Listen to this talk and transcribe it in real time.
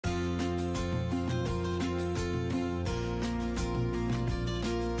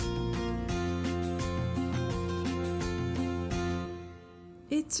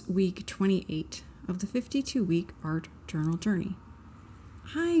It's week 28 of the 52-week art journal journey.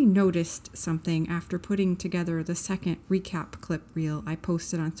 I noticed something after putting together the second recap clip reel I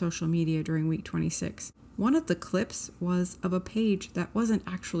posted on social media during week 26. One of the clips was of a page that wasn't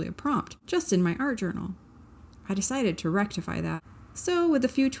actually a prompt, just in my art journal. I decided to rectify that. So with a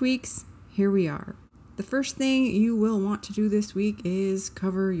few tweaks, here we are. The first thing you will want to do this week is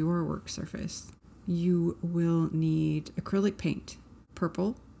cover your work surface. You will need acrylic paint,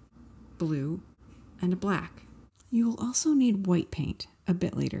 purple, blue, and a black. You will also need white paint a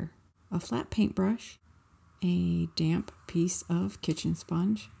bit later, a flat paintbrush, a damp piece of kitchen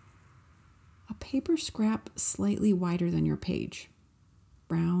sponge, a paper scrap slightly wider than your page.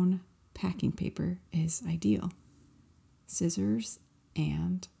 Brown packing paper is ideal. Scissors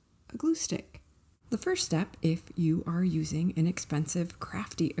and a glue stick. The first step, if you are using inexpensive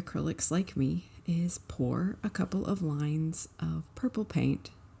crafty acrylics like me, is pour a couple of lines of purple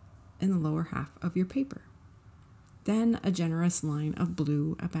paint in the lower half of your paper. Then a generous line of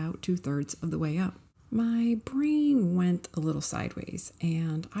blue about 2/3 of the way up. My brain went a little sideways,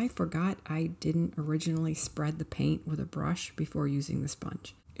 and I forgot I didn't originally spread the paint with a brush before using the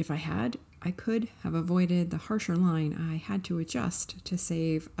sponge. If I had, I could have avoided the harsher line I had to adjust to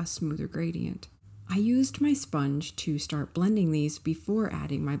save a smoother gradient. I used my sponge to start blending these before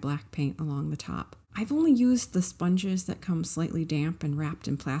adding my black paint along the top. I've only used the sponges that come slightly damp and wrapped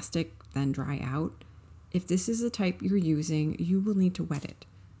in plastic, then dry out. If this is the type you're using, you will need to wet it.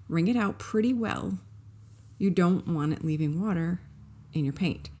 Wring it out pretty well. You don't want it leaving water in your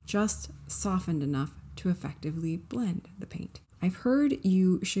paint, just softened enough to effectively blend the paint. I've heard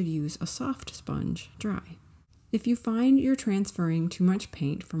you should use a soft sponge dry. If you find you're transferring too much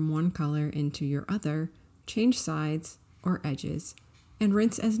paint from one color into your other, change sides or edges and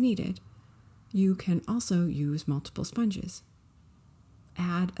rinse as needed. You can also use multiple sponges.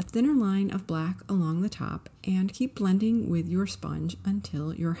 Add a thinner line of black along the top and keep blending with your sponge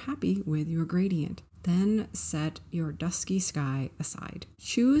until you're happy with your gradient. Then set your dusky sky aside.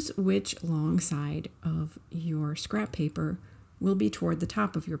 Choose which long side of your scrap paper will be toward the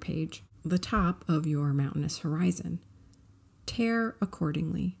top of your page, the top of your mountainous horizon. Tear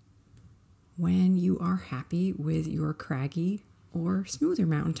accordingly. When you are happy with your craggy or smoother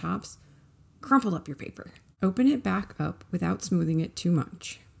mountaintops, crumple up your paper. Open it back up without smoothing it too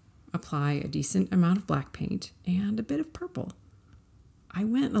much. Apply a decent amount of black paint and a bit of purple. I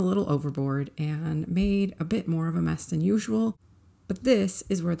went a little overboard and made a bit more of a mess than usual, but this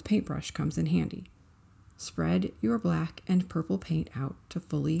is where the paintbrush comes in handy. Spread your black and purple paint out to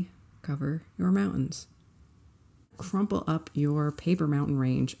fully cover your mountains. Crumple up your paper mountain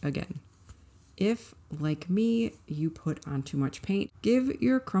range again. If, like me, you put on too much paint, give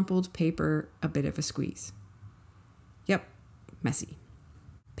your crumpled paper a bit of a squeeze. Yep, messy.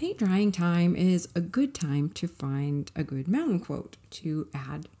 Paint drying time is a good time to find a good mountain quote to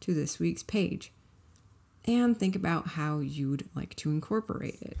add to this week's page. And think about how you'd like to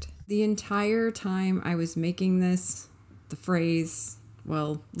incorporate it. The entire time I was making this, the phrase,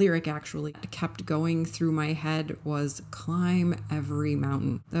 lyric actually, kept going through my head was climb every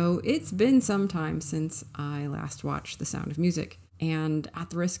mountain. Though it's been some time since I last watched The Sound of Music. And at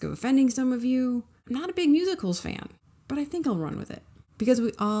the risk of offending some of you, I'm not a big musicals fan, but I think I'll run with it. Because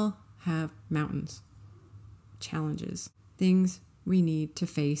we all have mountains, challenges, things we need to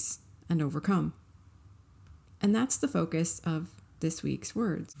face and overcome. And that's the focus of this week's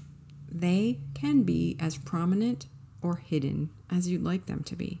words. They can be as prominent or hidden as you'd like them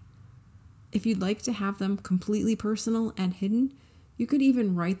to be. If you'd like to have them completely personal and hidden, you could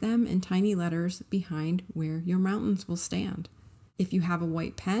even write them in tiny letters behind where your mountains will stand. If you have a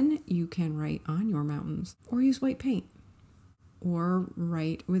white pen, you can write on your mountains or use white paint. Or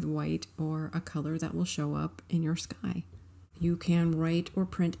write with white or a color that will show up in your sky. You can write or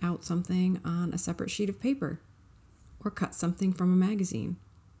print out something on a separate sheet of paper, or cut something from a magazine.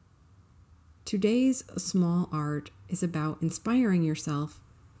 Today's small art is about inspiring yourself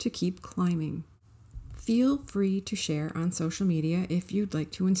to keep climbing. Feel free to share on social media if you'd like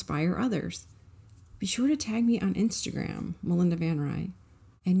to inspire others. Be sure to tag me on Instagram, Melinda Van Rye,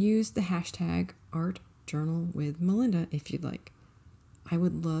 and use the hashtag #ArtJournalWithMelinda if you'd like. I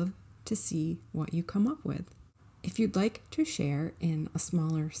would love to see what you come up with. If you'd like to share in a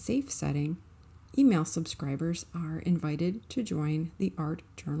smaller, safe setting, email subscribers are invited to join the Art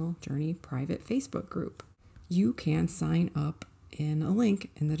Journal Journey private Facebook group. You can sign up in a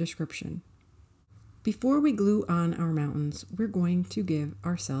link in the description. Before we glue on our mountains, we're going to give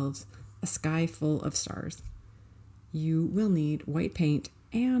ourselves a sky full of stars. You will need white paint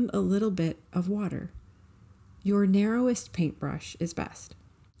and a little bit of water. Your narrowest paintbrush is best.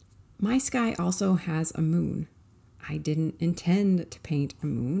 My sky also has a moon. I didn't intend to paint a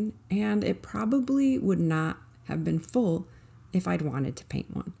moon, and it probably would not have been full if I'd wanted to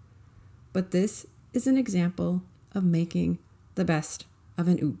paint one. But this is an example of making the best of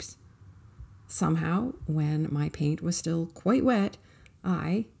an oops. Somehow, when my paint was still quite wet,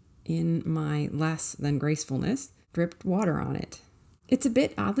 I, in my less than gracefulness, dripped water on it. It's a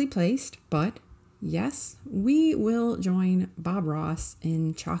bit oddly placed, but yes, we will join Bob Ross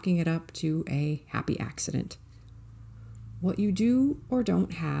in chalking it up to a happy accident. What you do or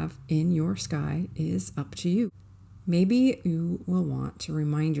don't have in your sky is up to you. Maybe you will want to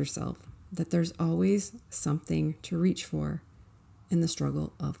remind yourself that there's always something to reach for in the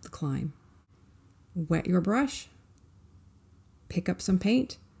struggle of the climb. Wet your brush, pick up some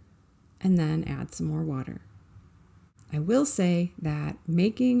paint, and then add some more water. I will say that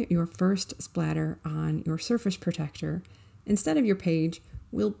making your first splatter on your surface protector instead of your page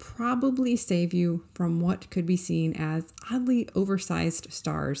will probably save you from what could be seen as oddly oversized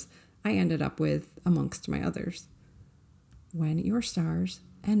stars I ended up with amongst my others. When your stars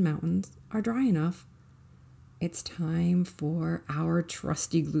and mountains are dry enough, it's time for our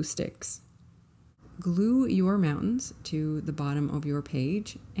trusty glue sticks. Glue your mountains to the bottom of your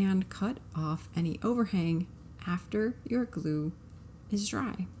page and cut off any overhang after your glue is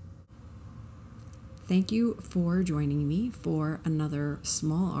dry. Thank you for joining me for another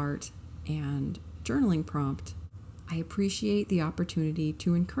small art and journaling prompt. I appreciate the opportunity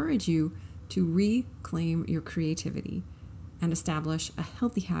to encourage you to reclaim your creativity and establish a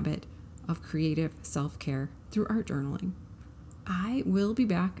healthy habit of creative self-care through art journaling. I will be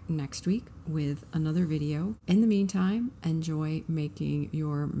back next week with another video. In the meantime, enjoy making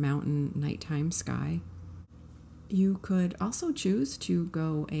your mountain nighttime sky. You could also choose to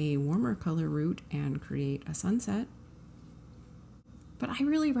go a warmer color route and create a sunset. But I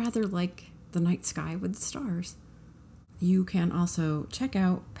really rather like the night sky with the stars. You can also check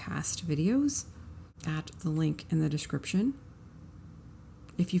out past videos at the link in the description.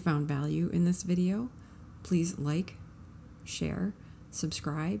 If you found value in this video, please like, share,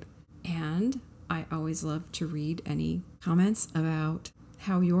 subscribe, and I always love to read any comments about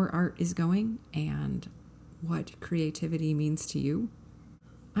how your art is going and what creativity means to you.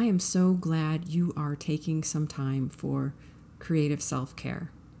 I am so glad you are taking some time for creative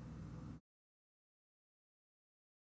self-care.